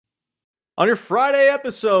On your Friday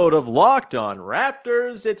episode of Locked On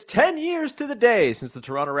Raptors, it's 10 years to the day since the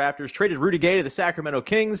Toronto Raptors traded Rudy Gay to the Sacramento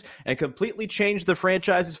Kings and completely changed the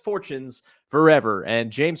franchise's fortunes forever.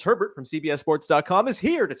 And James Herbert from CBSSports.com is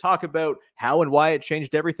here to talk about how and why it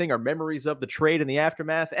changed everything, our memories of the trade and the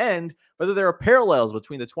aftermath, and whether there are parallels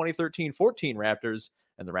between the 2013-14 Raptors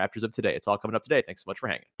and the Raptors of today. It's all coming up today. Thanks so much for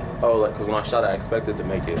hanging. Because when I shot, I expected to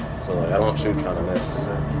make it. So, I don't shoot trying to miss.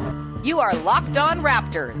 You are Locked On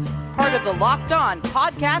Raptors, part of the Locked On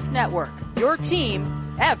Podcast Network, your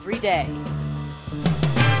team every day.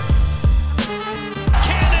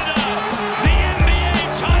 Canada, the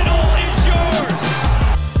NBA title is yours.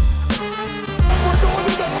 We're going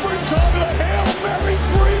to overtime and a Hail Mary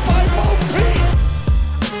 3 by Mo Pete.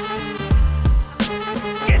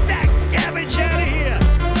 Get that garbage out of here.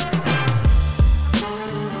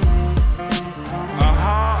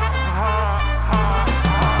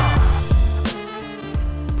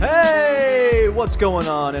 Hey, what's going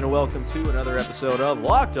on? And welcome to another episode of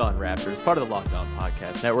Locked On Raptors, part of the Locked On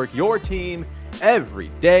Podcast Network, your team every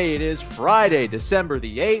day. It is Friday, December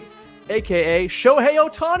the 8th, aka Shohei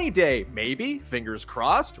Ohtani Day. Maybe, fingers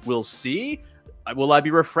crossed. We'll see. Will I be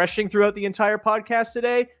refreshing throughout the entire podcast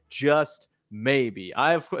today? Just maybe.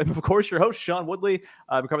 I'm, of course, your host, Sean Woodley.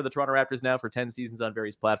 I've covered the Toronto Raptors now for 10 seasons on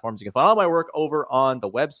various platforms. You can find all my work over on the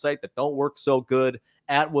website that don't work so good,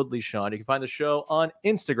 at Woodley Sean. You can find the show on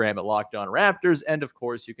Instagram at Locked On Raptors. And of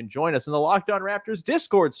course, you can join us in the Locked On Raptors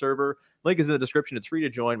Discord server. Link is in the description. It's free to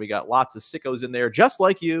join. We got lots of sickos in there, just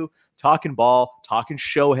like you, talking ball, talking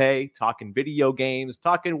Shohei, talking video games,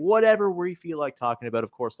 talking whatever we feel like talking about.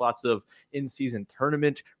 Of course, lots of in-season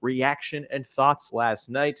tournament reaction and thoughts last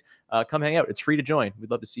night. Come hang out. It's free to join.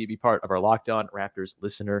 We'd love to see you be part of our Locked On Raptors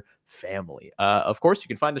listener family. Of course, you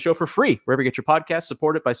can find the show for free wherever you get your podcasts.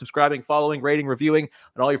 Support it by subscribing, following, rating, reviewing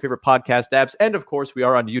on all your favorite podcast apps. And of course, we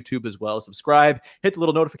are on YouTube as well. Subscribe, hit the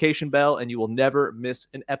little notification bell, and you will never miss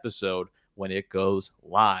an episode when it goes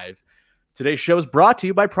live. Today's show is brought to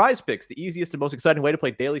you by Prize Picks, the easiest and most exciting way to play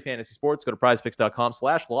daily fantasy sports. Go to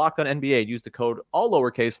prizepicks.com/LockedOnNBA and use the code all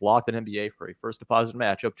lowercase LockedOnNBA for a first deposit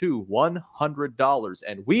match up to $100.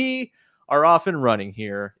 And we are off and running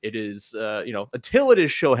here. It is, until it is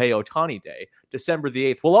Shohei Ohtani Day, December the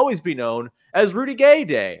 8th will always be known as Rudy Gay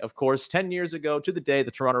Day. Of course, 10 years ago to the day,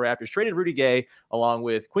 the Toronto Raptors traded Rudy Gay along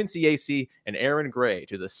with Quincy Acee and Aaron Gray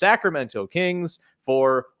to the Sacramento Kings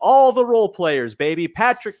for all the role players, baby.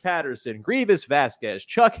 Patrick Patterson, Grievous Vasquez,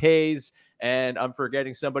 Chuck Hayes, and I'm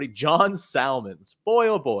forgetting somebody, John Salmons. Boy,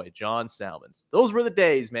 oh boy, John Salmons. Those were the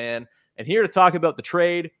days, man. And here to talk about the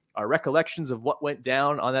trade, our recollections of what went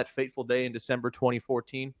down on that fateful day in December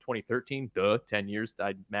 2013, 10 years,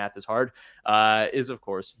 math is hard, is, of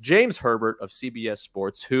course, James Herbert of CBS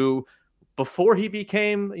Sports, who, before he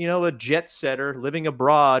became, a jet setter living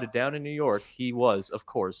abroad down in New York, he was, of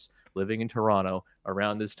course, living in Toronto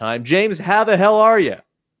around this time. James, how the hell are you?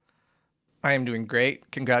 I am doing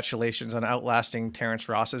great. Congratulations on outlasting Terrence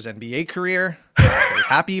Ross's NBA career. Very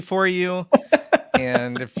happy for you.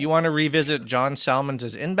 And if you want to revisit John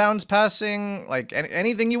Salmons' inbounds passing, like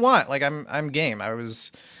anything you want, like I'm game. I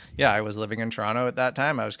was living in Toronto at that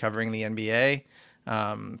time. I was covering the NBA,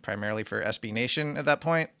 primarily for SB Nation at that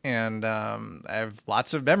point. And I have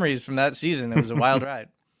lots of memories from that season. It was a wild ride.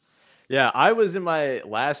 Yeah, I was in my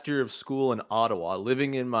last year of school in Ottawa,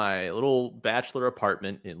 living in my little bachelor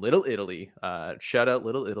apartment in Little Italy. Shout out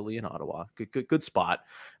Little Italy in Ottawa. Good spot.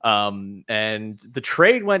 And the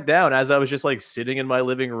trade went down as I was just like sitting in my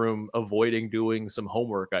living room, avoiding doing some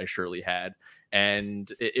homework I surely had.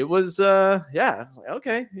 And it was, I was like,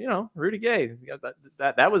 okay, Rudy Gay.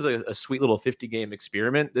 That was a sweet little 50-game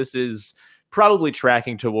experiment. This is probably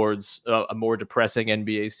tracking towards a more depressing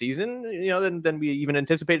NBA season, than we even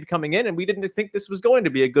anticipated coming in. And we didn't think this was going to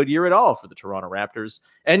be a good year at all for the Toronto Raptors.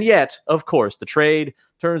 And yet, of course, the trade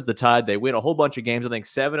turns the tide. They win a whole bunch of games. I think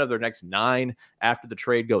 7 of their next 9 after the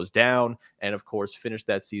trade goes down. And of course, finish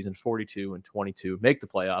that season 42-22, make the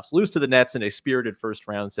playoffs, lose to the Nets in a spirited first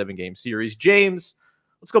round 7-game series. James,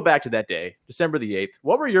 let's go back to that day, December the 8th.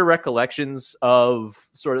 What were your recollections of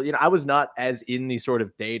sort of, I was not as in the sort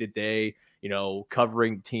of day-to-day,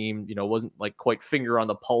 covering the team, wasn't like quite finger on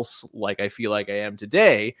the pulse like I feel like I am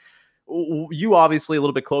today. You obviously a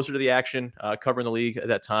little bit closer to the action, covering the league at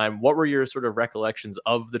that time. What were your sort of recollections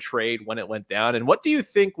of the trade when it went down? And what do you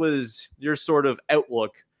think was your sort of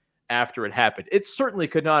outlook after it happened? It certainly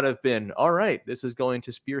could not have been, all right, this is going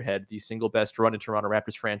to spearhead the single best run in Toronto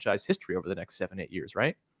Raptors franchise history over the next 7-8 years,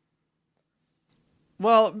 right?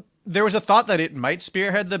 Well, there was a thought that it might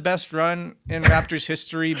spearhead the best run in Raptors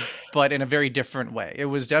history, but in a very different way. It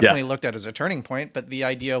was definitely looked at as a turning point, but the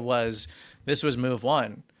idea was this was move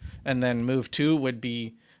one. And then move 2 would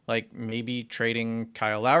be like maybe trading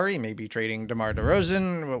Kyle Lowry, maybe trading DeMar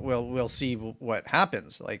DeRozan. We'll see what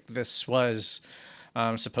happens. Like this was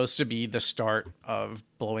supposed to be the start of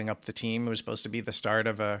blowing up the team. It was supposed to be the start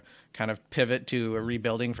of a kind of pivot to a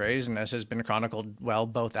rebuilding phase. And as has been chronicled well,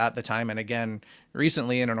 both at the time and again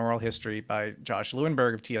recently in an oral history by Josh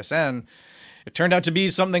Lewenberg of TSN, it turned out to be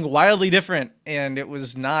something wildly different. And it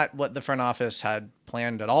was not what the front office had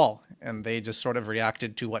planned at all. And they just sort of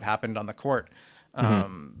reacted to what happened on the court.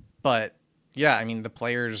 But yeah, I mean, the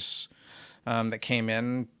players that came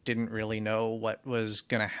in didn't really know what was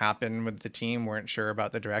going to happen with the team, weren't sure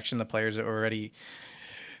about the direction. The players that were already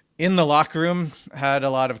in the locker room had a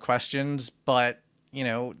lot of questions, but you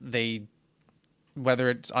know, whether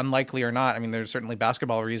it's unlikely or not, I mean, there's certainly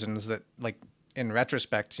basketball reasons that, like, in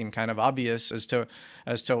retrospect seem kind of obvious as to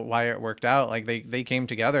why it worked out. Like they came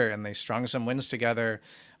together and they strung some wins together,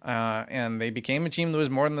 and they became a team that was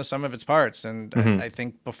more than the sum of its parts. And I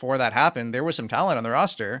think before that happened, there was some talent on the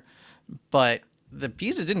roster, but the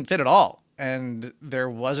pieces didn't fit at all. And there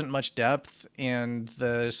wasn't much depth, and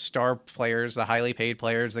the star players, the highly paid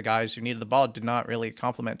players, the guys who needed the ball did not really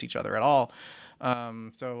complement each other at all.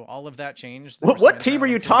 So all of that changed. What team are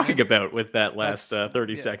you talking about with that last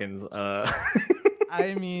 30 seconds?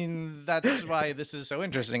 I mean, that's why this is so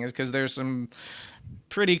interesting, is because there's some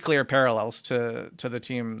pretty clear parallels to the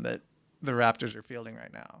team that the Raptors are fielding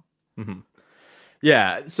right now. Mm-hmm.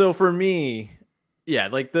 Yeah. So for me, yeah,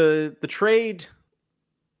 like the trade.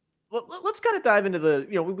 Let's kind of dive into the,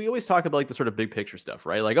 you know, we always talk about like the sort of big picture stuff,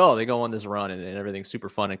 right? Like, oh, they go on this run and everything's super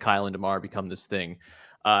fun and Kyle and DeMar become this thing.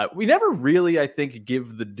 We never really, I think,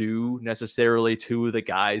 give the due necessarily to the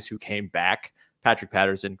guys who came back. Patrick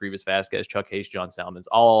Patterson, Grievous Vasquez, Chuck Hayes, John Salmons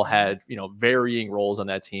all had, you know, varying roles on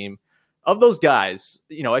that team. Of those guys,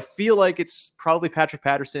 you know, I feel like it's probably Patrick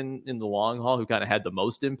Patterson in the long haul who kind of had the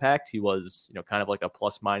most impact. He was, you know, kind of like a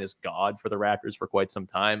plus minus god for the Raptors for quite some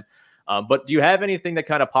time. But do you have anything that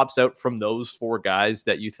kind of pops out from those 4 guys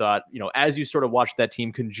that you thought, you know, as you sort of watched that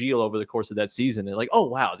team congeal over the course of that season, and like, oh,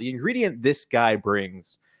 wow, the ingredient this guy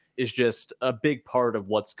brings is just a big part of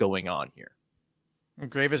what's going on here?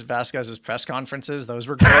 Grievous Vasquez's press conferences, those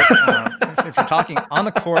were great. If you're talking on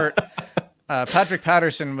the court, Patrick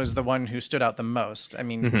Patterson was the one who stood out the most. I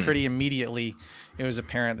mean, pretty immediately, it was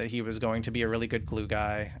apparent that he was going to be a really good glue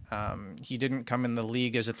guy. He didn't come in the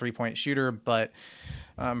league as a 3-point shooter, but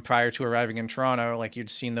prior to arriving in Toronto, like, you'd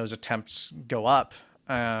seen those attempts go up.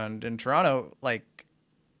 And in Toronto, like,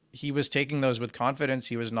 he was taking those with confidence.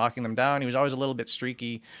 He was knocking them down. He was always a little bit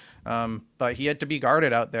streaky, but he had to be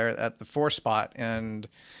guarded out there at the 4 spot. And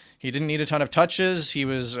he didn't need a ton of touches. He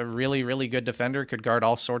was a really, really good defender, could guard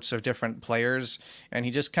all sorts of different players. And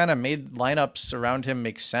he just kind of made lineups around him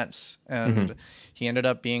make sense. And he ended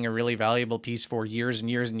up being a really valuable piece for years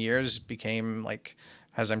and years and years, became, like,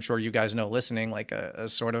 as I'm sure you guys know listening, like a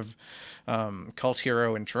sort of cult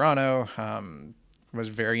hero in Toronto, was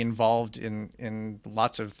very involved in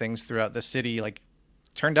lots of things throughout the city, like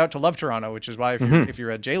turned out to love Toronto, which is why if you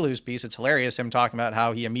read J. Lou's piece, it's hilarious him talking about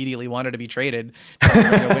how he immediately wanted to be traded,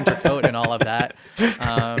 bring a winter coat and all of that.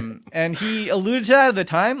 And he alluded to that at the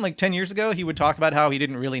time, like 10 years ago. He would talk about how he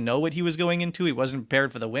didn't really know what he was going into. He wasn't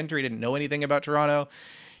prepared for the winter. He didn't know anything about Toronto.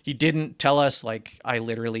 He didn't tell us, like, I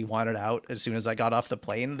literally wanted out as soon as I got off the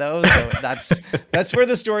plane, though. So that's where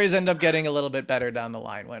the stories end up getting a little bit better down the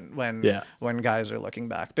line when guys are looking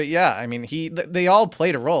back. But yeah, I mean, they all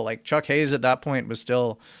played a role. Like, Chuck Hayes at that point was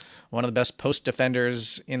still one of the best post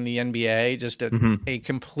defenders in the NBA, just a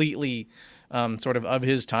completely sort of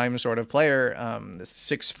his time sort of player,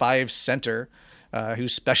 6'5" center. Who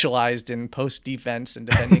specialized in post defense and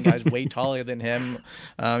defending guys way taller than him.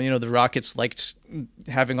 The Rockets liked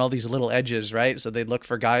having all these little edges, right? So they'd look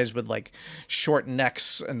for guys with, like, short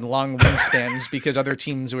necks and long wingspans because other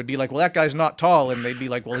teams would be like, well, that guy's not tall. And they'd be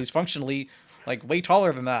like, well, he's functionally, like, way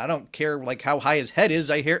taller than that. I don't care, like, how high his head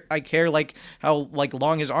is. I care like how, like,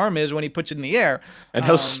 long his arm is when he puts it in the air, and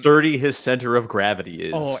how sturdy his center of gravity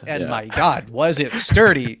is. Oh, and my God, was it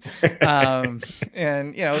sturdy? And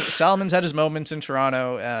Salmons had his moments in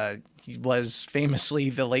Toronto. He was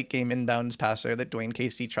famously the late game inbounds passer that Dwayne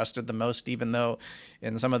Casey trusted the most, even though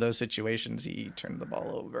in some of those situations he turned the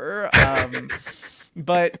ball over.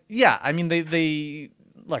 But yeah, I mean, they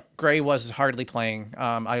look, Gray was hardly playing.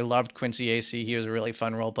 I loved Quincy Acey. He was a really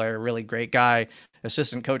fun role player, really great guy,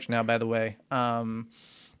 assistant coach now, by the way.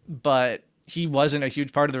 But he wasn't a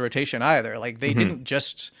huge part of the rotation either. Like, they didn't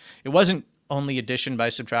just, it wasn't only addition by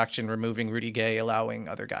subtraction, removing Rudy Gay, allowing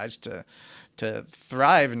other guys to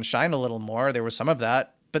thrive and shine a little more. There was some of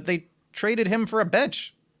that, but they traded him for a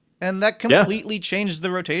bench. And that completely changed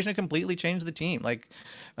the rotation, completely changed the team. Like,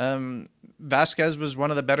 Vasquez was one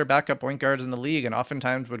of the better backup point guards in the league and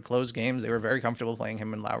oftentimes would close games. They were very comfortable playing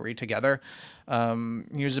him and Lowry together.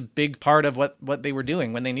 He was a big part of what they were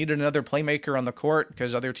doing when they needed another playmaker on the court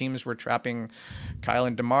because other teams were trapping Kyle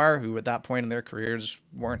and DeMar, who at that point in their careers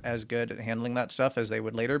weren't as good at handling that stuff as they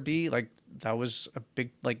would later be. Like, that was a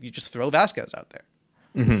big, like, you just throw Vasquez out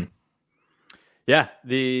there. Mm-hmm. Yeah,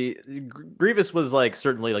 the Grievous was like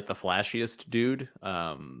certainly like the flashiest dude.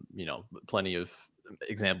 Plenty of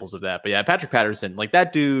examples of that. But yeah, Patrick Patterson, like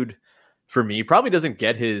that dude, for me, probably doesn't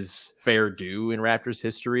get his fair due in Raptors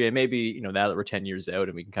history. And maybe, now that we're 10 years out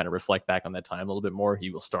and we can kind of reflect back on that time a little bit more, he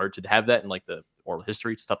will start to have that in like the oral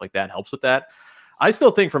history, stuff like that helps with that. I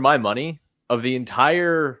still think for my money of the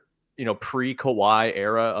entire, pre-Kawhi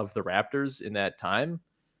era of the Raptors in that time,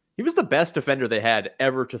 he was the best defender they had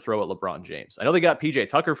ever to throw at LeBron James. I know they got PJ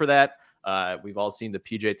Tucker for that. We've all seen the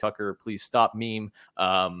PJ Tucker, please stop meme.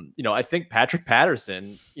 I think Patrick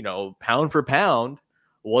Patterson, pound for pound,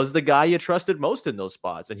 was the guy you trusted most in those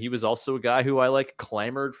spots. And he was also a guy who I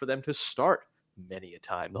clamored for them to start many a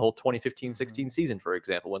time. The whole 2015-16 season, for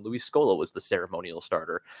example, when Luis Scola was the ceremonial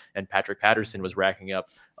starter and Patrick Patterson was racking up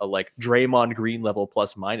a Draymond Green level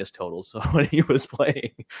plus minus totals when he was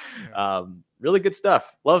playing. Really good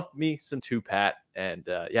stuff. Love me some Pat. And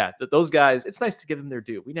those guys, it's nice to give them their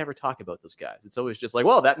due. We never talk about those guys. It's always just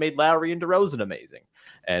that made Lowry and DeRozan amazing.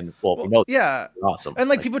 And awesome.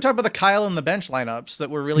 And people talk about the Kyle and the bench lineups that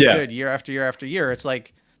were really good year after year after year. It's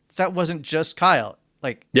that wasn't just Kyle.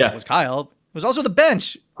 It was Kyle. It was also the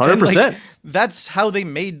bench. 100%. That's how they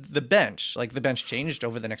made the bench. The bench changed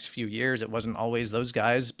over the next few years. It wasn't always those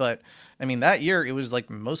guys, but I mean, that year it was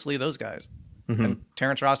mostly those guys. Mm-hmm. And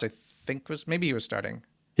Terrence Ross, I think he was starting.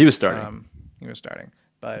 He was starting.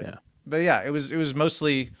 But yeah, it was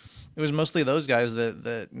mostly those guys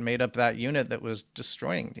that made up that unit that was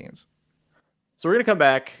destroying teams. So we're going to come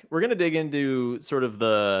back. We're going to dig into sort of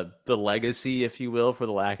the legacy, if you will, for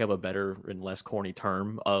the lack of a better and less corny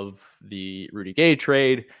term, of the Rudy Gay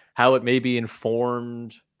trade, how it maybe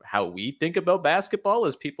informed how we think about basketball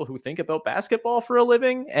as people who think about basketball for a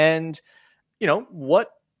living, and, what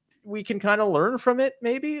we can kind of learn from it,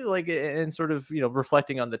 maybe, and sort of,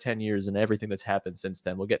 reflecting on the 10 years and everything that's happened since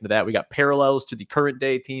then. We'll get into that. We got parallels to the current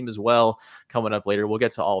day team as well coming up later. We'll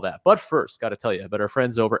get to all that. But first, got to tell you about our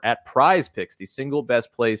friends over at Prize Picks, the single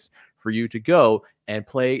best place for you to go and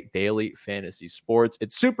play daily fantasy sports.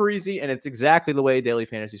 It's super easy, and it's exactly the way daily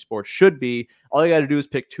fantasy sports should be. All you got to do is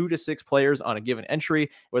pick 2 to 6 players on a given entry,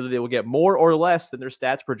 whether they will get more or less than their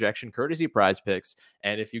stats projection, courtesy Prize Picks.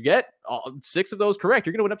 And if you get 6 of those correct,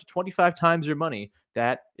 you're going to win up to 25 times your money.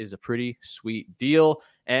 That is a pretty sweet deal.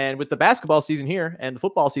 And with the basketball season here and the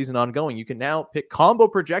football season ongoing, you can now pick combo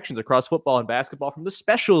projections across football and basketball from the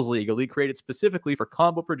Specials League, a league created specifically for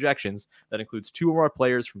combo projections that includes 2 or more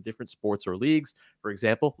players from different sports or leagues. For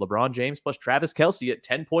example, LeBron James plus Travis Kelce at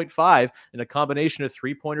 10.5 in a combination of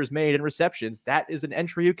 3-pointers made and receptions. That is an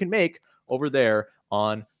entry you can make over there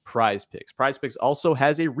on Prize Picks. Prize Picks also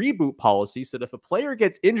has a reboot policy, so that if a player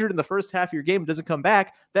gets injured in the first half of your game and doesn't come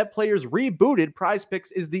back, that player's rebooted. Prize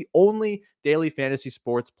Picks is the only daily fantasy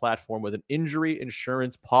sports platform with an injury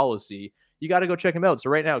insurance policy. You got to go check them out. So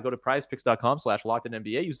right now, go to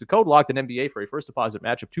prizepicks.com/LockedOnNBA. Use the code LockedOnNBA for a first deposit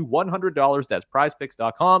match up to $100. That's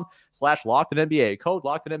prizepicks.com/LockedOnNBA. Code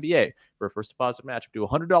LockedOnNBA for a first deposit match up to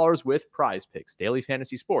 $100 with Prize Picks. Daily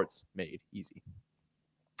fantasy sports made easy.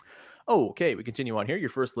 Okay, we continue on here. Your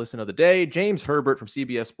first listen of the day. James Herbert from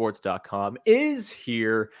CBSSports.com is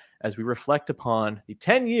here as we reflect upon the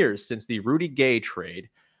 10 years since the Rudy Gay trade.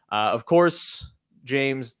 Of course,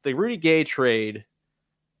 James, the Rudy Gay trade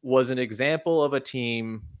was an example of a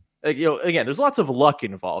team. Again, there's lots of luck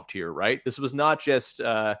involved here, right? This was not just,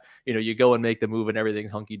 you go and make the move and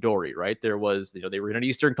everything's hunky dory, right? There was, they were in an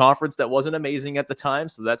Eastern Conference that wasn't amazing at the time,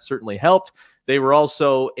 so that certainly helped. They were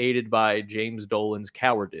also aided by James Dolan's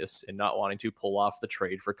cowardice in not wanting to pull off the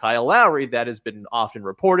trade for Kyle Lowry. That has been often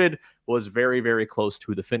reported was very, very close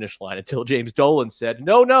to the finish line until James Dolan said,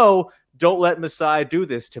 no, don't let Masai do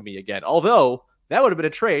this to me again. Although that would have been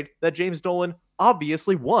a trade that James Dolan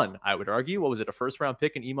obviously won, I would argue. What was it, a first-round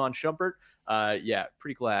pick in Iman Shumpert?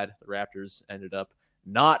 Pretty glad the Raptors ended up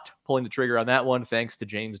not pulling the trigger on that one, thanks to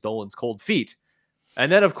James Dolan's cold feet.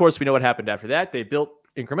 And then, of course, we know what happened after that. They built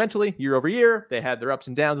incrementally year over year. They had their ups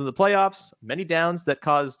and downs in the playoffs, many downs that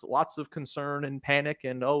caused lots of concern and panic.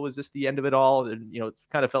 And, is this the end of it all? And, it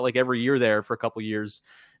kind of felt like every year there for a couple years,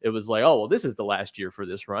 it was like, this is the last year for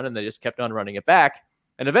this run. And they just kept on running it back.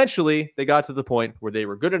 And eventually they got to the point where they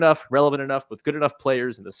were good enough, relevant enough, with good enough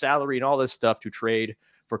players and the salary and all this stuff to trade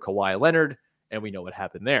for Kawhi Leonard. and we know what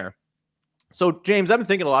happened there. So, James, I've been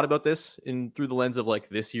thinking a lot about this through the lens of like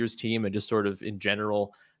this year's team and just sort of in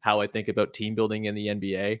general how I think about team building in the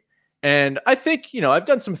NBA. And I think, I've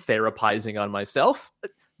done some therapizing on myself.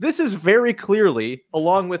 This is very clearly,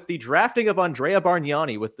 along with the drafting of Andrea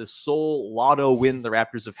Bargnani with the sole lotto win the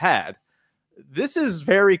Raptors have had, this is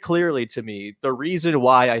very clearly to me the reason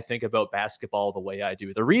why I think about basketball the way I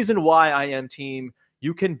do. The reason why I am team,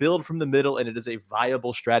 you can build from the middle, and it is a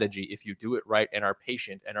viable strategy if you do it right and are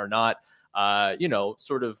patient and are not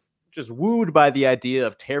sort of just wooed by the idea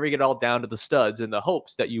of tearing it all down to the studs in the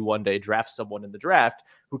hopes that you one day draft someone in the draft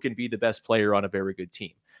who can be the best player on a very good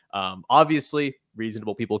team. Obviously,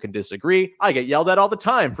 reasonable people can disagree. I get yelled at all the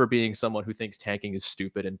time for being someone who thinks tanking is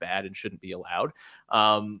stupid and bad and shouldn't be allowed.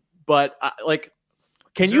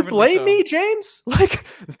 Can you blame me, James? Like,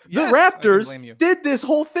 the Raptors did this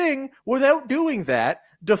whole thing without doing that,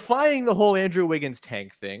 defying the whole Andrew Wiggins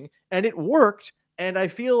tank thing, and it worked. And I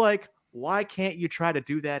feel like, why can't you try to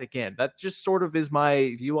do that again? That just sort of is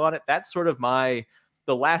my view on it. That's sort of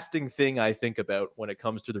the lasting thing I think about when it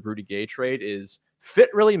comes to the Rudy Gay trade is fit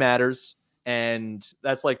really matters. And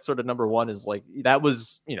that's like sort of number one is like, that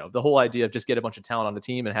was, the whole idea of just get a bunch of talent on the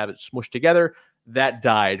team and have it smushed together. That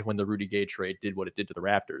died when the Rudy Gay trade did what it did to the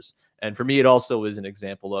Raptors. And for me, it also is an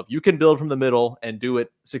example of you can build from the middle and do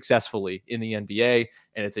it successfully in the NBA.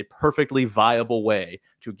 And it's a perfectly viable way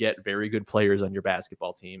to get very good players on your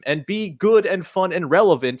basketball team and be good and fun and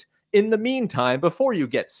relevant in the meantime, before you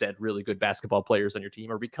get said really good basketball players on your team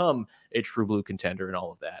or become a true blue contender and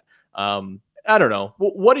all of that. I don't know.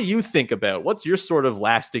 What do you think about? What's your sort of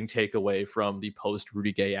lasting takeaway from the post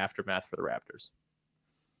Rudy Gay aftermath for the Raptors?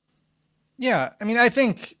 Yeah, I mean, I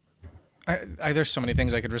think there's so many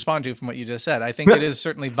things I could respond to from what you just said. I think it is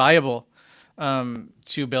certainly viable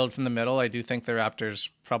to build from the middle. I do think the Raptors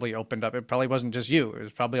probably opened up. It probably wasn't just you. It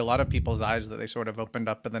was probably a lot of people's eyes that they sort of opened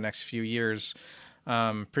up in the next few years,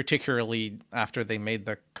 particularly after they made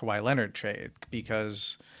the Kawhi Leonard trade,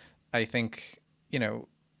 because I think,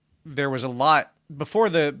 there was a lot before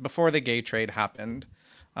the Gay trade happened.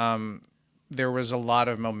 There was a lot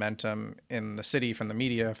of momentum in the city from the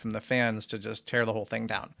media, from the fans to just tear the whole thing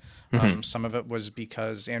down. Some of it was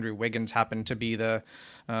because Andrew Wiggins happened to be the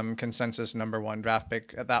consensus #1 draft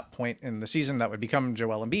pick at that point in the season. That would become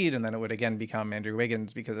Joel Embiid, and then it would again become Andrew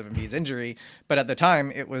Wiggins because of Embiid's injury. But at the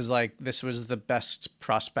time, it was like this was the best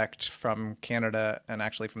prospect from Canada and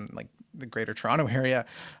actually from like the greater Toronto area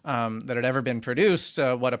that had ever been produced.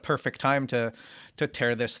 What a perfect time to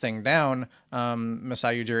tear this thing down.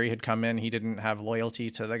 Masai Ujiri had come in. He didn't have loyalty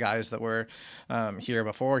to the guys that were here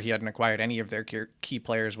before. He hadn't acquired any of their key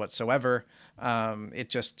players whatsoever. It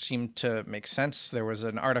just seemed to make sense. There was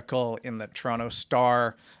an article in the Toronto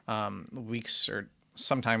Star weeks or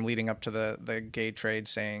sometime leading up to the Gay trade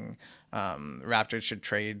saying Raptors should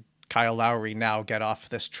trade Kyle Lowry now, get off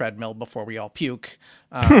this treadmill before we all puke.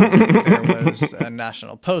 There was a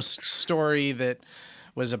National Post story that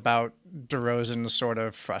was about DeRozan's sort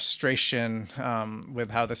of frustration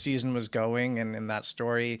with how the season was going. And in that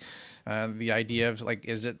story, the idea of like,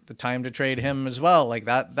 is it the time to trade him as well? Like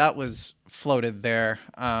that was floated there.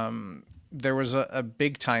 There was a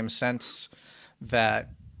big time sense that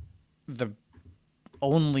the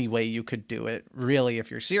only way you could do it really, if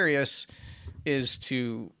you're serious, is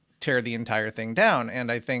to tear the entire thing down.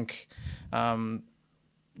 And I think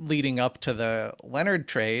leading up to the Leonard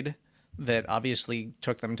trade that obviously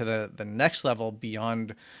took them to the next level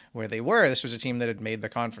beyond where they were. This was a team that had made the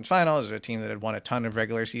conference finals, a team that had won a ton of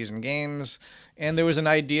regular season games. And there was an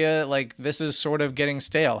idea like, this is sort of getting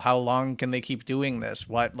stale. How long can they keep doing this?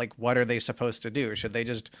 What are they supposed to do? Should they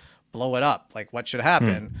just blow it up? Like, what should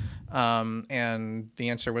happen? And the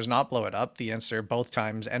answer was not blow it up. The answer both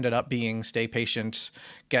times ended up being stay patient,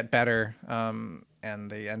 get better.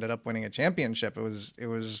 And they ended up winning a championship. It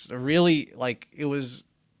was a really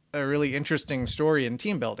interesting story in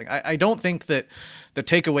team building. I don't think that the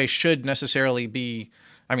takeaway should necessarily be,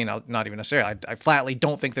 I mean, not even necessarily. I flatly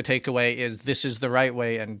don't think the takeaway is this is the right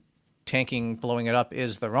way and tanking, blowing it up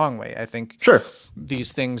is the wrong way. I think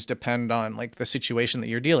these things depend on like the situation that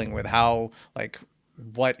you're dealing with, how like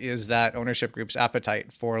what is that ownership group's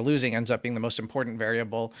appetite for losing ends up being the most important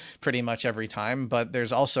variable pretty much every time. But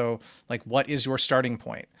there's also like, what is your starting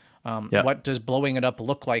point? What does blowing it up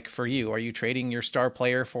look like for you? Are you trading your star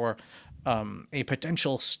player for a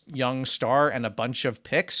potential young star and a bunch of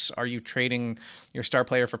picks? Are you trading your star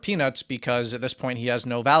player for peanuts because at this point he has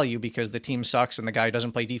no value because the team sucks and the guy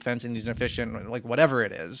doesn't play defense and he's inefficient, like whatever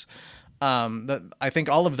it is? I think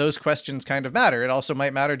all of those questions kind of matter. It also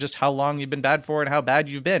might matter just how long you've been bad for and how bad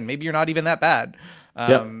you've been. Maybe you're not even that bad.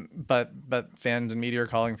 But fans and media are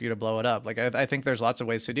calling for you to blow it up. Like, I think there's lots of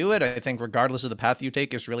ways to do it. I think regardless of the path you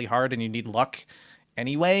take, it's really hard and you need luck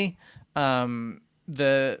anyway.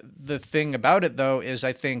 The thing about it though, is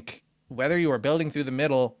I think whether you are building through the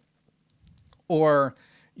middle or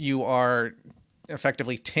you are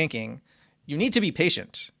effectively tanking, you need to be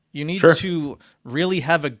patient. You need to really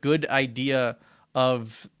have a good idea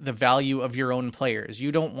of the value of your own players.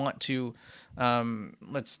 You don't want to,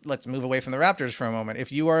 let's move away from the Raptors for a moment.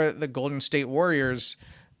 If you are the Golden State Warriors,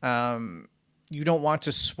 you don't want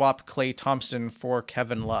to swap Klay Thompson for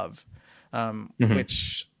Kevin Love,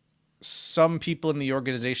 which some people in the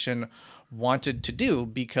organization wanted to do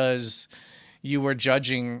because you were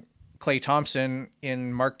judging Klay Thompson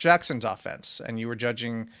in Mark Jackson's offense, and you were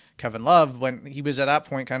judging Kevin Love when he was at that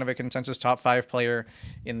point kind of a consensus top 5 player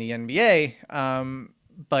in the NBA.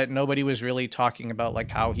 But nobody was really talking about like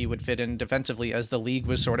how he would fit in defensively as the league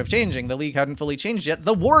was sort of changing. The league hadn't fully changed yet.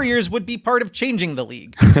 The Warriors would be part of changing the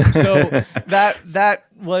league. So that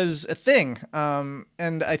was a thing.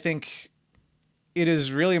 And I think it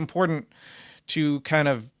is really important to kind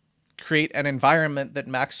of create an environment that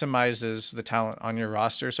maximizes the talent on your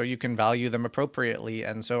roster so you can value them appropriately.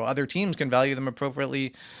 And so other teams can value them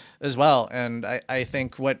appropriately as well. And I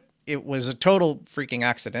think it was a total freaking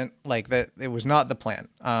accident, like that. It was not the plan.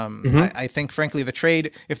 I think frankly, the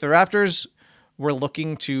trade, if the Raptors were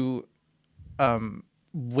looking to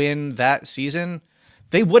win that season,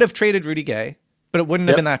 they would have traded Rudy Gay, but it wouldn't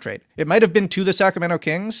have been that trade. It might've been to the Sacramento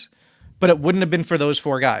Kings, but it wouldn't have been for those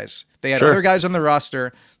 4 guys. They had other guys on the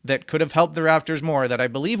roster that could have helped the Raptors more, that I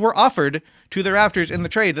believe were offered to the Raptors in the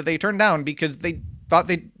trade that they turned down because they thought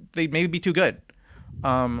they'd maybe be too good.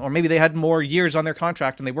 Or maybe they had more years on their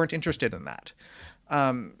contract and they weren't interested in that.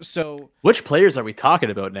 So which players are we talking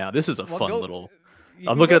about now? This is a fun little.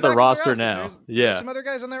 I'm looking at the roster now. There's some other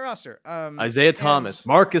guys on their roster. Isaiah Thomas,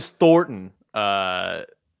 Marcus Thornton.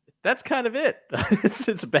 That's kind of it.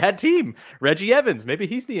 It's a bad team. Reggie Evans, maybe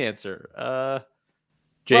he's the answer.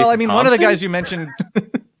 Jason well, I mean, Thompson? one of the guys you mentioned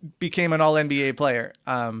became an All-NBA player.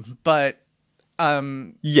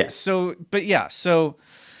 Yes. So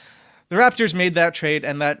the Raptors made that trade,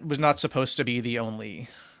 and that was not supposed to be the only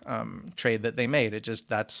trade that they made.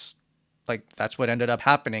 That's what ended up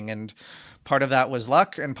happening. And part of that was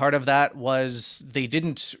luck, and part of that was they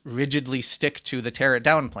didn't rigidly stick to the tear it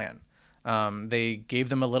down plan. They gave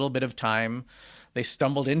them a little bit of time. They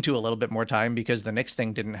stumbled into a little bit more time because the Knicks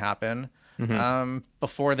thing didn't happen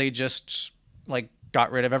before they just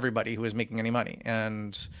got rid of everybody who was making any money.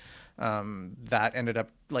 And that ended up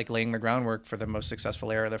laying the groundwork for the most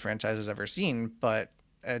successful era the franchise has ever seen. But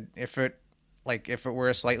if it were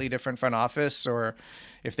a slightly different front office, or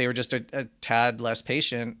if they were just a tad less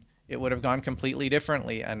patient, it would have gone completely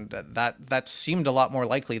differently. And that seemed a lot more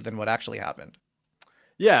likely than what actually happened.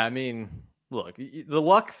 Yeah, I mean, look, the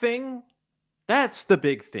luck thing, that's the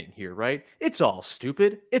big thing here, right? It's all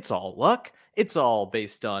stupid. It's all luck. It's all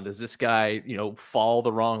based on, does this guy, fall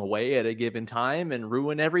the wrong way at a given time and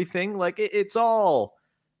ruin everything? It's all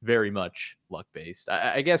very much luck based.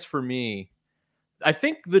 I guess for me, I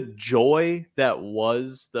think the joy that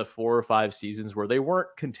was the 4 or 5 seasons where they weren't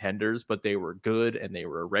contenders, but they were good and they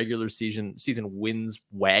were a regular season wins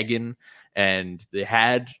wagon, and they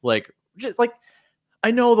had I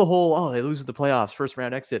know the whole, they lose at the playoffs, first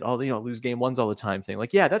round exit, lose game 1s all the time thing.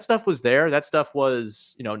 Yeah, that stuff was there. That stuff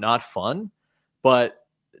was, not fun, but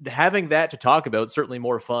having that to talk about, certainly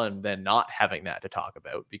more fun than not having that to talk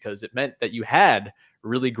about, because it meant that you had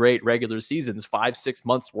really great regular seasons, 5-6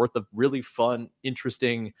 months worth of really fun,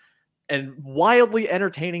 interesting, and wildly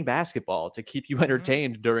entertaining basketball to keep you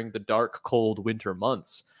entertained during the dark, cold winter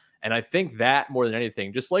months. And I think that more than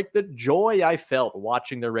anything, just the joy I felt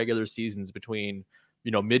watching their regular seasons between,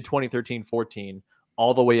 mid 2013-14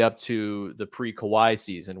 all the way up to the pre-Kawhi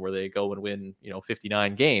season where they go and win,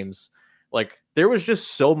 59 games. There was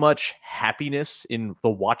just so much happiness in the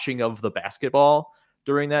watching of the basketball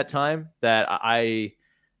during that time that I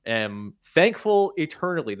am thankful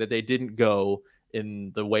eternally that they didn't go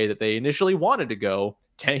in the way that they initially wanted to go,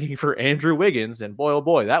 tanking for Andrew Wiggins. And boy, oh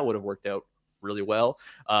boy, that would have worked out really well.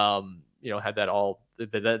 Had that all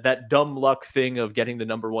that dumb luck thing of getting the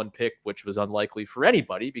number 1 pick, which was unlikely for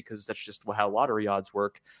anybody because that's just how lottery odds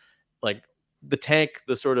work. The tank,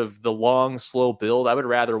 the sort of the long, slow build. I would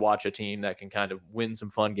rather watch a team that can kind of win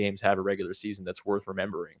some fun games, have a regular season that's worth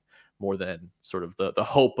remembering, more than sort of the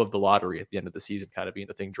hope of the lottery at the end of the season kind of being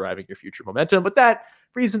the thing driving your future momentum. But that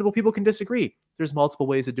reasonable people can disagree. There's multiple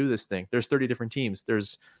ways to do this thing. There's 30 different teams.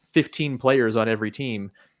 There's 15 players on every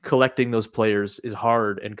team. collecting those players is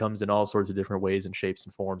hard and comes in all sorts of different ways and shapes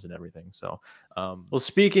and forms and everything. So, well,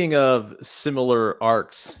 speaking of similar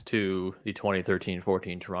arcs to the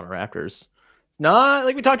 2013-14 Toronto Raptors, not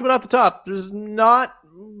like we talked about at the top. There's not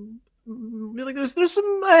really, there's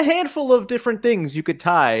a handful of different things you could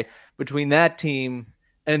tie between that team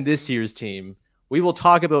and this year's team. We will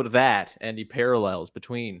talk about that and the parallels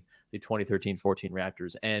between the 2013-14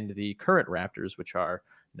 Raptors and the current Raptors, which are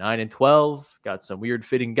 9-12, got some weird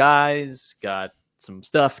fitting guys, got some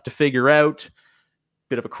stuff to figure out,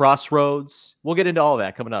 bit of a crossroads. We'll get into all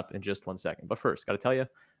that coming up in just 1 second. But first, got to tell you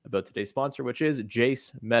about today's sponsor, which is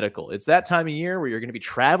Jace Medical. It's that time of year where you're going to be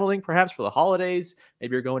traveling perhaps for the holidays.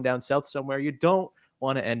 Maybe you're going down south somewhere. You don't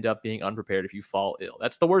want to end up being unprepared if you fall ill.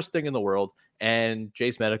 That's the worst thing in the world. And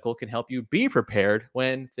Jace Medical can help you be prepared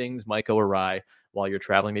when things might go awry while you're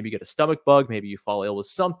traveling. Maybe you get a stomach bug. Maybe you fall ill with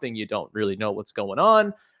something you don't really know what's going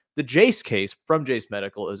on. The Jace case from Jace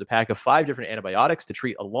Medical is a pack of 5 different antibiotics to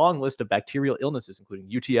treat a long list of bacterial illnesses, including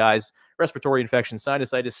UTIs, respiratory infections,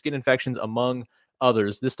 sinusitis, skin infections, among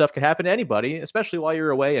others. This stuff can happen to anybody, especially while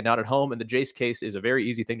you're away and not at home. And the Jace case is a very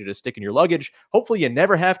easy thing to just stick in your luggage. Hopefully you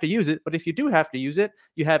never have to use it, but if you do have to use it,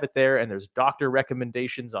 you have it there, and there's doctor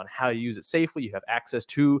recommendations on how to use it safely. You have access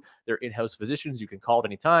to their in-house physicians. You can call at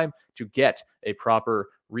any time to get a proper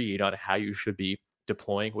read on how you should be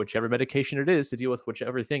deploying whichever medication it is to deal with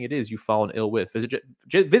whichever thing it is you've fallen ill with. Visit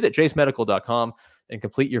jacemedical.com and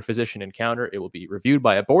complete your physician encounter. It will be reviewed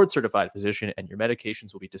by a board-certified physician, and your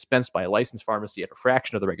medications will be dispensed by a licensed pharmacy at a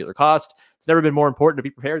fraction of the regular cost. It's never been more important to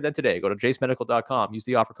be prepared than today. Go to jacemedical.com. Use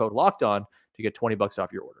the offer code LOCKEDON to get $20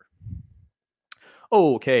 off your order.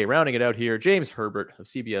 Okay, rounding it out here, James Herbert of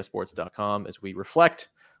CBSSports.com as we reflect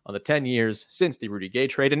on the 10 years since the Rudy Gay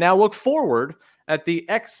trade, and now look forward at the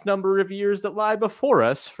X number of years that lie before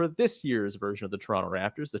us for this year's version of the Toronto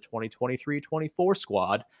Raptors, the 2023-24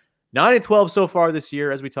 squad. 9-12 so far this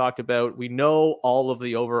year, as we talked about. We know all of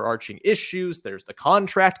the overarching issues. There's the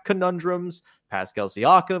contract conundrums, Pascal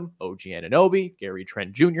Siakam, OG Anunoby, Gary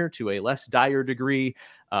Trent Jr. to a less dire degree.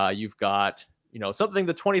 You've got something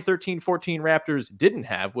the 2013-14 Raptors didn't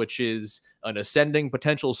have, which is an ascending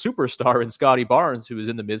potential superstar in Scotty Barnes, who is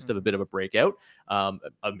in the midst of a bit of a breakout, a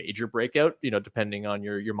major breakout, depending on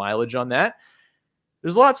your mileage on that.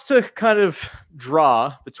 There's lots to kind of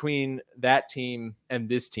draw between that team and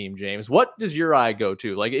this team, James. What does your eye go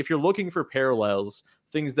to? Like, if you're looking for parallels,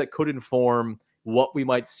 things that could inform what we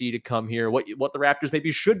might see to come here, what the Raptors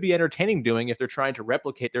maybe should be entertaining doing if they're trying to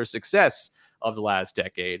replicate their success of the last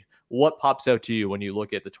decade, what pops out to you when you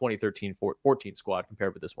look at the 2013-14 squad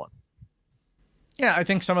compared with this one? Yeah, I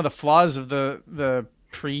think some of the flaws of the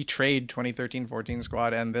pre-trade 2013-14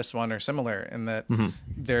 squad and this one are similar in that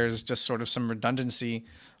there's just sort of some redundancy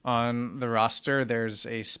on the roster. There's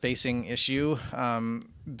a spacing issue.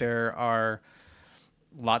 There are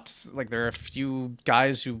a few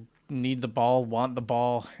guys who need the ball, want the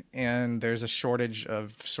ball, and there's a shortage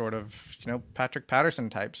of sort of, Patrick Patterson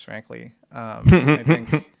types, frankly. I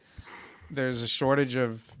think there's a shortage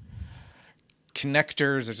of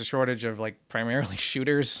connectors. There's a shortage of primarily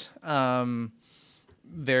shooters.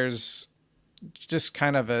 There's just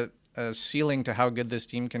kind of a ceiling to how good this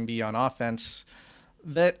team can be on offense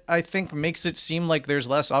that I think makes it seem like there's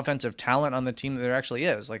less offensive talent on the team than there actually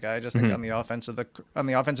is. I just think on the offensive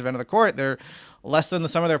end of the court, they're less than the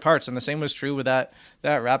sum of their parts. And the same was true with that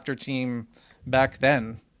Raptor team back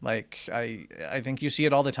then. I think you see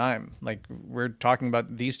it all the time. We're talking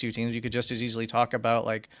about these two teams. You could just as easily talk about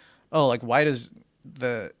why does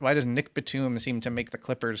Nick Batum seem to make the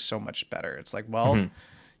Clippers so much better? It's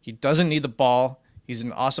he doesn't need the ball. He's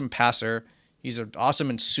an awesome passer. He's an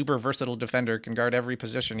awesome and super versatile defender, can guard every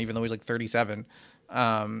position, even though he's 37.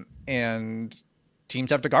 And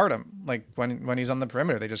teams have to guard him. When he's on the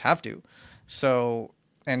perimeter, they just have to. So,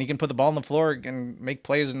 and he can put the ball on the floor and make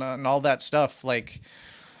plays and all that stuff.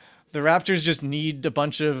 The Raptors just need a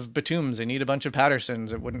bunch of Batums. They need a bunch of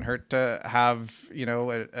Pattersons. It wouldn't hurt to have,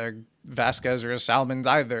 a Vasquez or a Salmons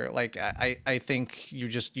either. I think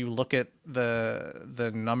you look at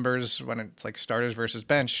the numbers when it's starters versus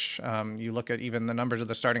bench. You look at even the numbers of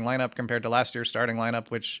the starting lineup compared to last year's starting lineup,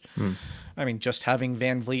 which, just having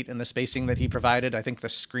Van Vliet and the spacing that he provided, I think the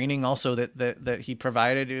screening also that he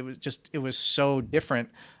provided, it was so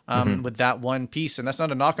different with that one piece. And that's not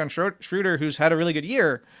a knock on Schroeder, who's had a really good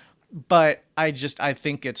year. But I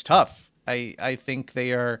think it's tough. I think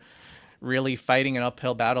they are really fighting an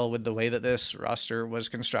uphill battle with the way that this roster was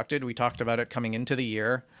constructed. We talked about it coming into the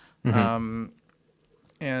year. And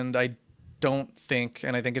I don't think,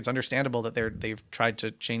 and I think it's understandable that they've tried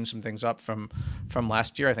to change some things up from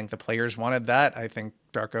last year. I think the players wanted that. I think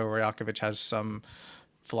Darko Rajakovic has some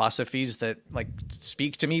philosophies that like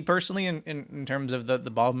speak to me personally in terms of the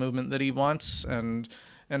ball movement that he wants and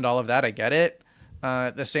all of that. I get it.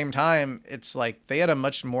 At the same time, it's like they had a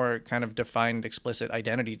much more kind of defined, explicit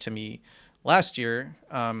identity to me last year,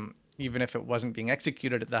 even if it wasn't being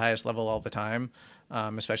executed at the highest level all the time,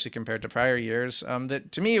 especially compared to prior years.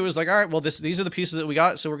 That to me, it was like, all right, well, these are the pieces that we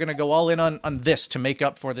got, so we're going to go all in on this to make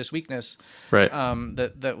up for this weakness, right?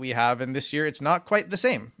 That we have. And this year, it's not quite the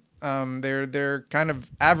same. They're kind of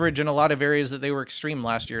average in a lot of areas that they were extreme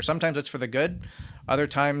last year. Sometimes it's for the good, other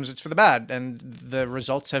times it's for the bad, and the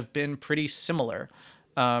results have been pretty similar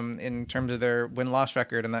in terms of their win-loss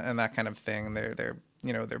record and that kind of thing. Their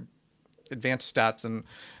advanced stats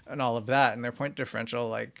and all of that, and their point differential.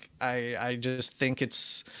 Like I just think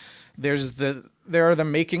there are the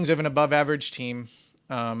makings of an above-average team.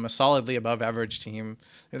 A solidly above average team.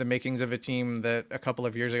 They're the makings of a team that a couple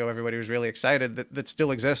of years ago everybody was really excited that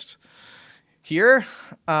still exists here.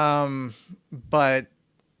 But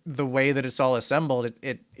the way that it's all assembled,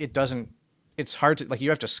 it doesn't. It's hard to, like, you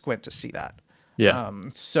have to squint to see that. Yeah.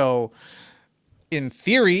 So in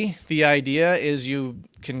theory, the idea is you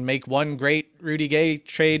can make one great Rudy Gay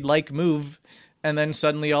trade like move, and then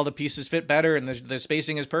suddenly all the pieces fit better, and the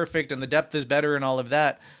spacing is perfect, and the depth is better, and all of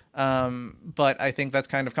that. But I think that's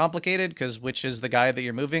kind of complicated because which is the guy that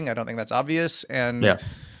you're moving? I don't think that's obvious. And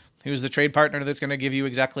who's the trade partner that's going to give you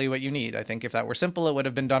exactly what you need? I think if that were simple, it would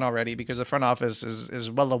have been done already because the front office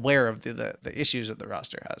is well aware of the issues that the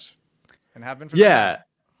roster has and have been for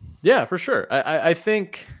Yeah, for sure. I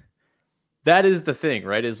think that is the thing,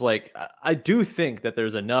 right? Is like, I do think that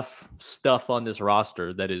there's enough stuff on this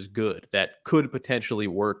roster that is good, that could potentially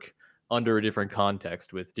work under a different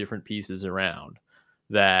context with different pieces around,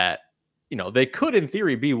 that, they could in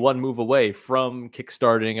theory be one move away from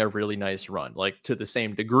kickstarting a really nice run, like to the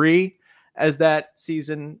same degree as that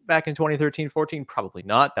season back in 2013-14. Probably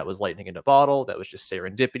not. That was lightning in a bottle. That was just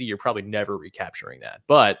serendipity. You're probably never recapturing that.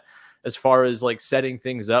 But as far as like setting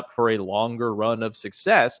things up for a longer run of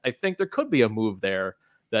success, I think there could be a move there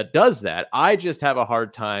that does that. I just have a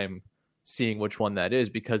hard time seeing which one that is,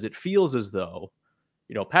 because it feels as though,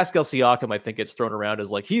 Pascal Siakam, I think, gets thrown around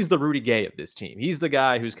as like, he's the Rudy Gay of this team. He's the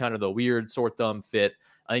guy who's kind of the weird sore thumb fit.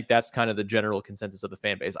 I think that's kind of the general consensus of the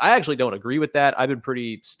fan base. I actually don't agree with that. I've been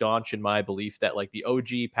pretty staunch in my belief that like the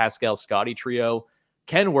OG Pascal Scotty trio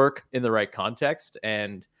can work in the right context,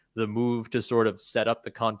 and the move to sort of set up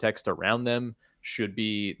the context around them should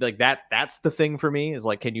be like that. That's the thing for me, is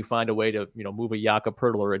like, can you find a way to, move a Jakob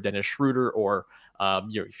Poeltl or a Dennis Schroeder or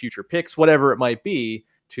your future picks, whatever it might be,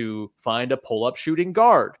 to find a pull-up shooting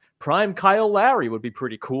guard. Prime Kyle Lowry would be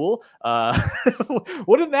pretty cool.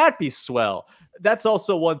 Wouldn't that be swell? That's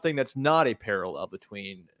also one thing that's not a parallel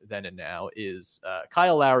between then and now, is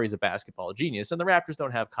Kyle Lowry is a basketball genius, and the Raptors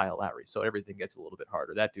don't have Kyle Lowry, so everything gets a little bit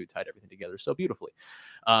harder. That dude tied everything together so beautifully.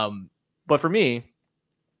 But for me,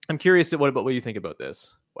 I'm curious what you think about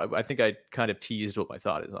this. I think I kind of teased what my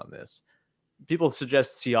thought is on this. People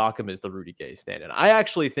suggest Siakam is the Rudy Gay stand-in. I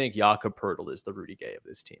actually think Jakob Poeltl is the Rudy Gay of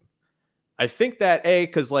this team. I think that,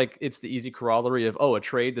 because like it's the easy corollary of, a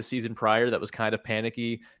trade the season prior that was kind of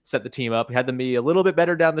panicky, set the team up, had them be a little bit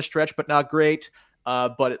better down the stretch, but not great.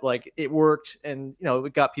 But it worked, and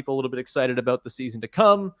it got people a little bit excited about the season to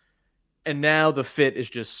come. And now the fit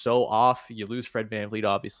is just so off. You lose Fred VanVleet,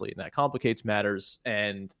 obviously, and that complicates matters.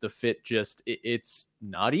 And the fit just, it's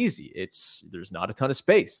not easy. There's not a ton of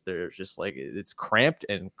space. There's just it's cramped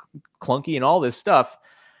and clunky and all this stuff.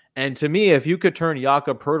 And to me, if you could turn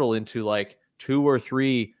Jakob Poeltl into like 2 or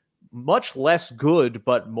 3 much less good,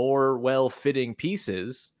 but more well-fitting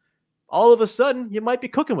pieces, all of a sudden you might be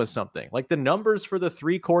cooking with something. Like, the numbers for the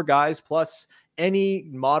 3 core guys plus any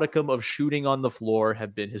modicum of shooting on the floor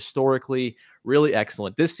have been historically really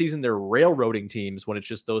excellent. This season, they're railroading teams when it's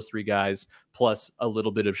just those 3 guys plus a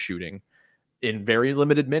little bit of shooting in very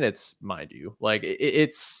limited minutes, mind you. Like,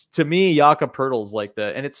 it's to me, Jakob Poeltl's like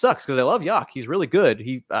and it sucks because I love Jak. He's really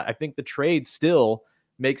good. I think the trade still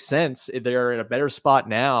makes sense. They're in a better spot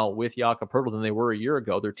now with Jakob Poeltl than they were a year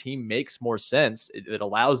ago. Their team makes more sense. It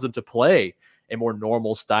allows them to play a more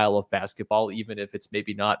normal style of basketball, even if it's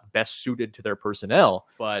maybe not best suited to their personnel.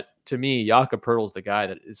 But to me, Jakob Poeltl's the guy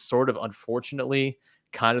that is sort of, unfortunately,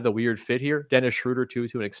 kind of the weird fit here. Dennis Schroeder too,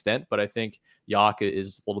 to an extent, but I think Jak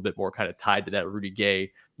is a little bit more kind of tied to that Rudy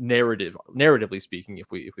Gay narrative, narratively speaking,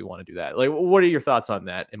 if we want to do that. Like, what are your thoughts on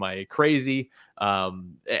that? Am I crazy? Or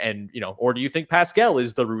do you think Pascal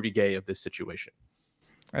is the Rudy Gay of this situation?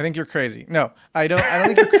 I think you're crazy. No, I don't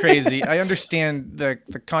think you're crazy. I understand the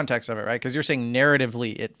context of it, right? Because you're saying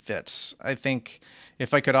narratively it fits. I think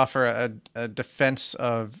if I could offer a defense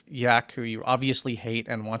of Yak, who you obviously hate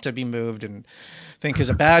and want to be moved and think is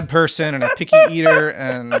a bad person and a picky eater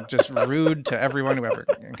and just rude to everyone who ever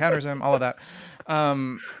encounters him, all of that.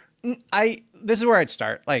 This is where I'd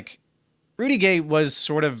start. Like, Rudy Gay was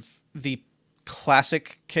sort of the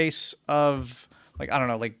classic case of, like, I don't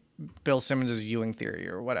know, like Bill Simmons' Ewing theory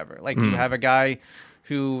or whatever. Like, you have a guy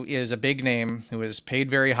who is a big name, who is paid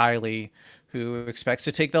very highly, who expects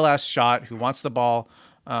to take the last shot, who wants the ball.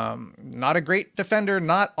 Not a great defender,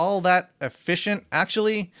 not all that efficient,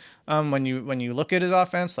 actually. When you look at his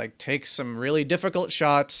offense, like, takes some really difficult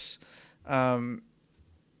shots, in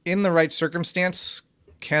the right circumstance,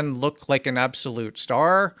 can look like an absolute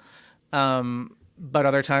star, but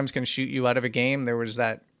other times can shoot you out of a game. There was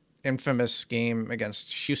that infamous game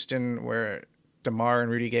against Houston where DeMar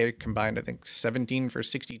and Rudy Gay combined, I think, 17 for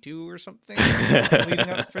 62 or something leading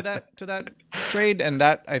up to that trade. And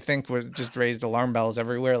that, I think, was just raised alarm bells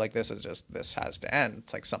everywhere. Like, this has to end.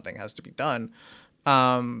 It's like, something has to be done.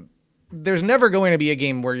 There's never going to be a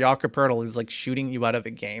game where Jakob Poeltl is like shooting you out of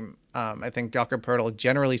a game. I think Jakob Poeltl,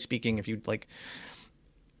 generally speaking, if you like,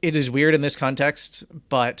 it is weird in this context,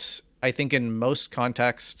 but I think in most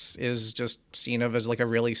contexts is just seen of as like a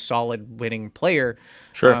really solid winning player.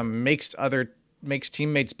 Sure. Makes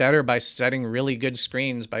teammates better by setting really good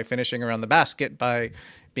screens, by finishing around the basket, by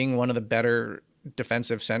being one of the better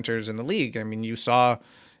defensive centers in the league. I mean, you saw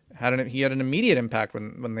he had an immediate impact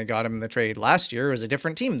when they got him in the trade. Last year it was a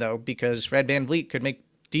different team though, because Fred VanVleet could make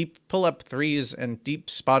deep pull-up threes and deep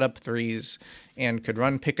spot-up threes and could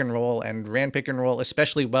run pick and roll and ran pick and roll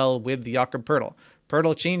especially well with Jakob Poeltl.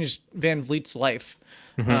 Poeltl changed VanVleet's life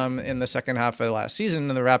in the second half of the last season,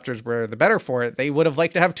 and the Raptors were the better for it. They would have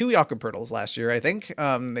liked to have 2 Jakob Poeltls last year, I think,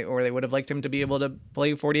 they would have liked him to be able to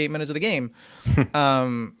play 48 minutes of the game.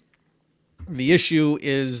 The issue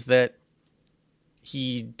is that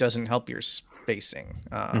he doesn't help your spacing.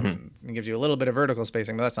 He gives you a little bit of vertical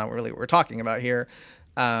spacing, but that's not really what we're talking about here.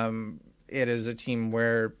 It is a team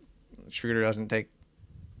where Schroeder doesn't take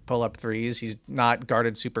pull-up threes. He's not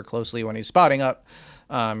guarded super closely when he's spotting up.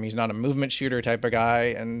 He's not a movement shooter type of guy.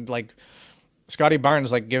 And like Scotty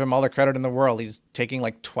Barnes, like, give him all the credit in the world. He's taking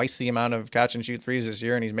like twice the amount of catch and shoot threes this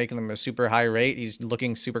year, and he's making them a super high rate. He's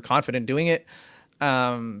looking super confident doing it.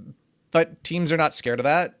 But teams are not scared of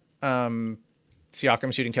that.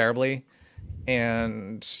 Siakam's shooting terribly.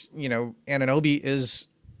 And, you know, Anunoby is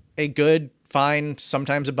a good, fine,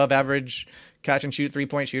 sometimes above average catch and shoot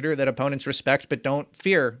 3-point shooter that opponents respect but don't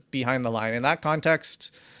fear behind the line. In that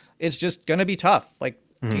context, it's just going to be tough. Like,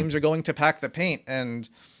 teams are going to pack the paint. And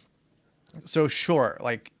so, sure,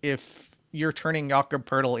 like, if you're turning Jakob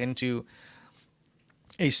Poeltl into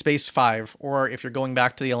a space 5, or if you're going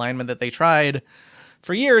back to the alignment that they tried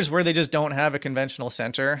for years where they just don't have a conventional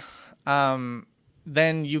center,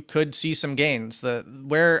 then you could see some gains.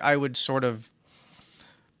 Where I would sort of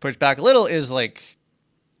push back a little is like,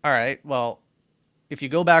 all right, well, if you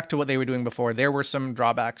go back to what they were doing before, there were some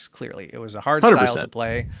drawbacks. Clearly, it was a hard 100%. style to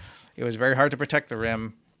play. It was very hard to protect the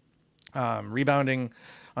rim. Rebounding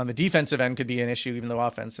on the defensive end could be an issue, even though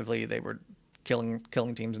offensively they were killing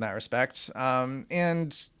teams in that respect.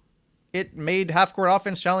 And it made half-court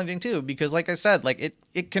offense challenging too, because like I said, like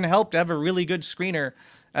it can help to have a really good screener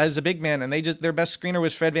as a big man. And their best screener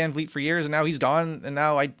was Fred VanVleet for years, and now he's gone. And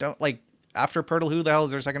now I don't like, after Poeltl, who the hell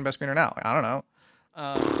is their second best screener now? I don't know.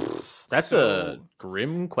 That's a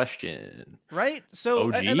grim question, right?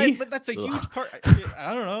 So that's a huge part.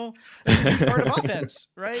 I don't know, a huge part of offense,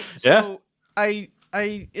 right? So yeah.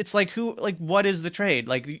 It's like, what is the trade?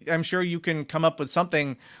 Like, I'm sure you can come up with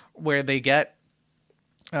something where they get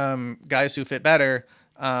guys who fit better.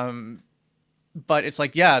 But it's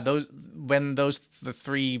like, yeah, the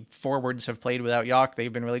 3 forwards have played without Yak,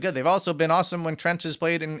 they've been really good. They've also been awesome when Trent has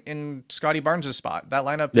played in Scotty Barnes' spot. That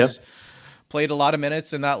lineup has played a lot of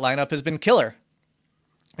minutes, and that lineup has been killer.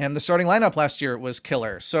 And the starting lineup last year was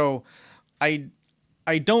killer. So I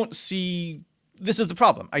don't see, this is the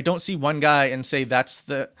problem. I don't see one guy and say that's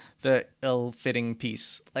the ill-fitting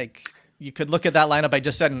piece. Like, you could look at that lineup I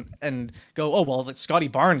just said and go, oh, well, Scotty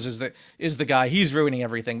Barnes is the guy. He's ruining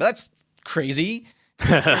everything. But that's crazy.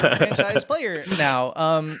 He's their franchise player now.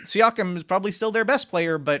 Siakam is probably still their best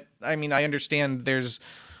player, but I mean, I understand there's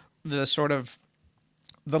the sort of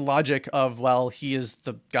the logic of, well, he is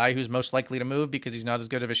the guy who's most likely to move because he's not as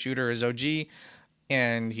good of a shooter as OG,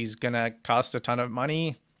 and he's going to cost a ton of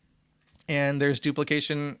money. And there's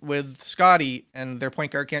duplication with Scotty, and their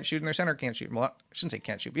point guard can't shoot and their center can't shoot. Well, I shouldn't say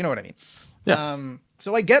can't shoot, but you know what I mean. Yeah.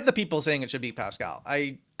 So I get the people saying it should be Pascal.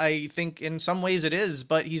 I think in some ways it is,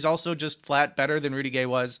 but he's also just flat better than Rudy Gay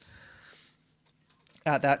was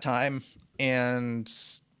at that time. And,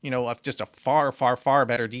 just a far, far, far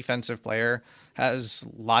better defensive player, has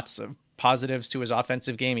lots of positives to his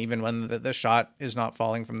offensive game, even when the shot is not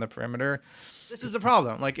falling from the perimeter. This is the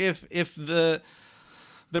problem. Like if the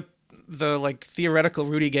like theoretical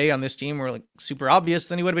Rudy Gay on this team were like super obvious,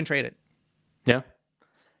 then he would have been traded. Yeah.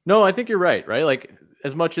 No, I think you're right. Like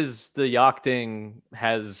as much as the Yacht thing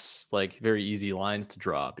has like very easy lines to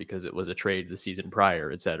draw because it was a trade the season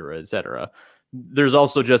prior, et cetera, there's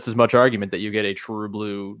also just as much argument that you get a true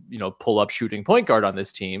blue, pull up shooting point guard on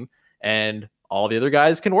this team, and all the other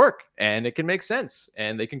guys can work and it can make sense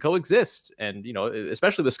and they can coexist. And,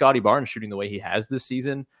 especially with Scotty Barnes shooting the way he has this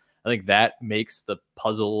season, I think that makes the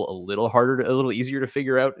puzzle a little easier to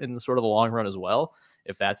figure out in the sort of the long run as well,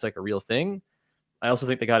 if that's like a real thing. I also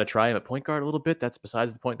think they got to try him at point guard a little bit. That's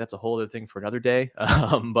besides the point. That's a whole other thing for another day.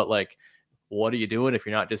 But like, what are you doing if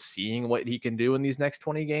you're not just seeing what he can do in these next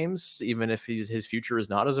 20 games? Even if his future is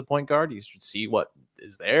not as a point guard, you should see what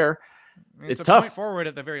is there. It's tough. Point forward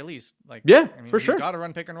at the very least. Like, for sure. He's got to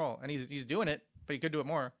run pick and roll, and he's doing it, but he could do it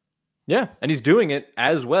more. Yeah, and he's doing it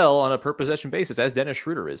as well on a per possession basis as Dennis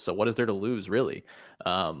Schroeder is. So what is there to lose, really?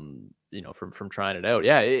 From trying it out.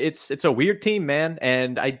 Yeah, it's a weird team, man,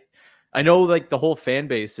 and I know like the whole fan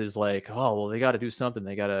base is like, oh, well, they got to do something.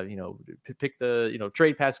 They got to, pick the,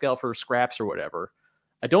 trade Pascal for scraps or whatever.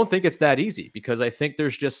 I don't think it's that easy because I think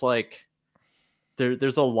there's just like,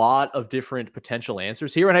 there's a lot of different potential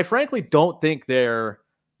answers here. And I frankly don't think they're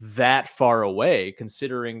that far away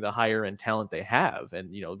considering the higher end talent they have.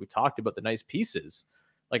 And, we talked about the nice pieces.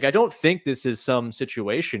 Like, I don't think this is some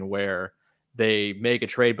situation where they make a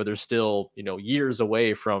trade, but they're still, years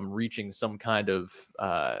away from reaching some kind of,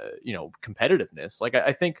 competitiveness. Like,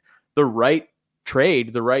 I think the right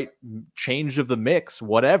trade, the right change of the mix,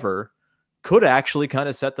 whatever, could actually kind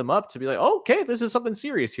of set them up to be like, oh, okay, this is something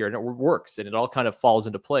serious here. And it works. And it all kind of falls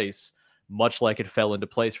into place, much like it fell into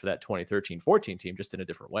place for that 2013-14 team, just in a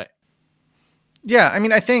different way. Yeah. I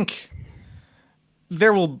mean, I think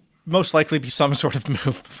there will most likely be some sort of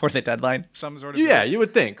move before the deadline. Some sort of move. You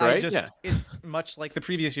would think, right? It's much like the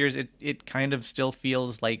previous years. It kind of still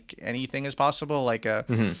feels like anything is possible, like a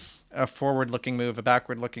forward-looking move, a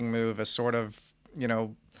backward-looking move, a sort of,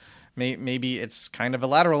 maybe it's kind of a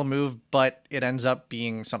lateral move, but it ends up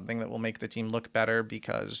being something that will make the team look better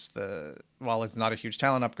because while it's not a huge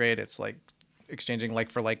talent upgrade, it's like exchanging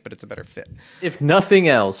like for like, but it's a better fit. If nothing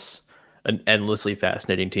else, an endlessly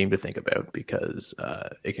fascinating team to think about because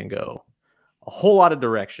it can go a whole lot of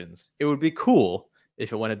directions. It would be cool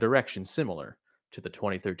if it went a direction similar to the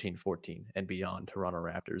 2013-14 and beyond Toronto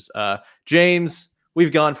Raptors. James,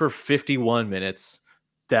 we've gone for 51 minutes.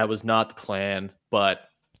 That was not the plan, but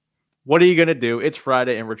what are you going to do? It's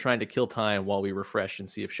Friday, and we're trying to kill time while we refresh and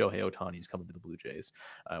see if Shohei Ohtani is coming to the Blue Jays.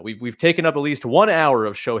 We've taken up at least 1 hour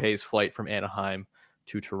of Shohei's flight from Anaheim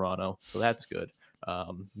to Toronto, so that's good.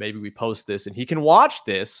 Maybe we post this and he can watch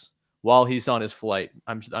this while he's on his flight.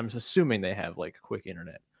 I'm assuming they have like quick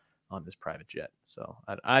internet on this private jet. So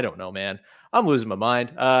I don't know, man. I'm losing my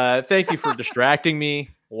mind. Thank you for distracting me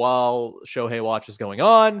while Shohei watch is going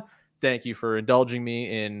on. Thank you for indulging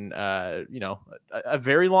me in, a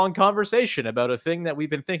very long conversation about a thing that we've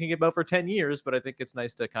been thinking about for 10 years, but I think it's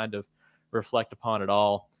nice to kind of reflect upon it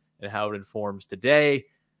all and how it informs today.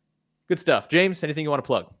 Good stuff. James, anything you want to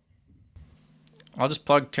plug? I'll just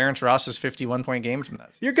plug Terrence Ross's 51-point game from that.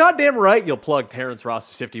 You're goddamn right you'll plug Terrence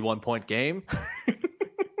Ross's 51-point game.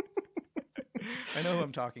 I know who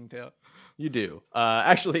I'm talking to. You do.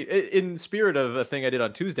 Actually, in spirit of a thing I did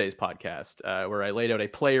on Tuesday's podcast, where I laid out a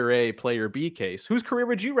player A, player B case, whose career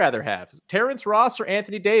would you rather have? Terrence Ross or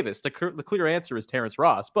Anthony Davis? The clear answer is Terrence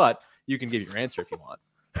Ross, but you can give your answer if you want.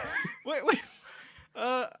 Wait.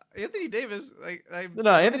 Anthony Davis.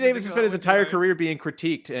 Anthony Davis has spent his entire career being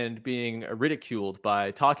critiqued and being ridiculed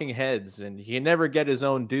by talking heads, and he can never get his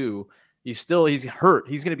own due. He's hurt.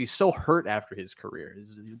 He's going to be so hurt after his career.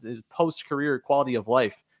 His post-career quality of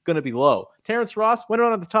life going to be low. Terrence Ross went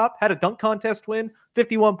on the top, had a dunk contest win,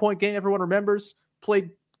 51-point game. Everyone remembers. Played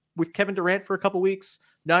with Kevin Durant for a couple weeks.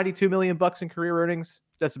 $92 million in career earnings.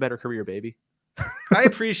 That's a better career, baby. I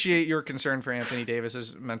appreciate your concern for Anthony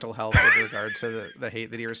Davis's mental health with regard to the hate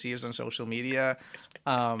that he receives on social media.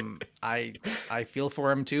 I feel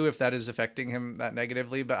for him too if that is affecting him that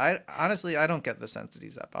negatively, but I don't get the sense that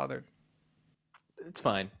he's that bothered. It's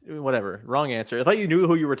fine. Whatever. Wrong answer. I thought you knew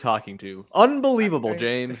who you were talking to. Unbelievable,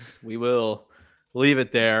 James. We will leave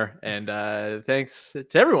it there. And thanks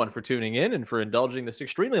to everyone for tuning in and for indulging this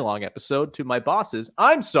extremely long episode. To my bosses,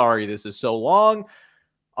 I'm sorry this is so long.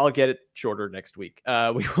 I'll get it shorter next week.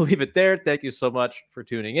 We will leave it there. Thank you so much for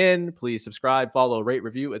tuning in. Please subscribe, follow, rate,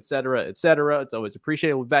 review, etc., etc. It's always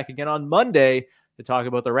appreciated. We'll be back again on Monday to talk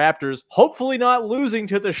about the Raptors, hopefully not losing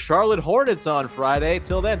to the Charlotte Hornets on Friday.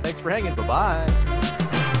 Till then, thanks for hanging. Bye-bye.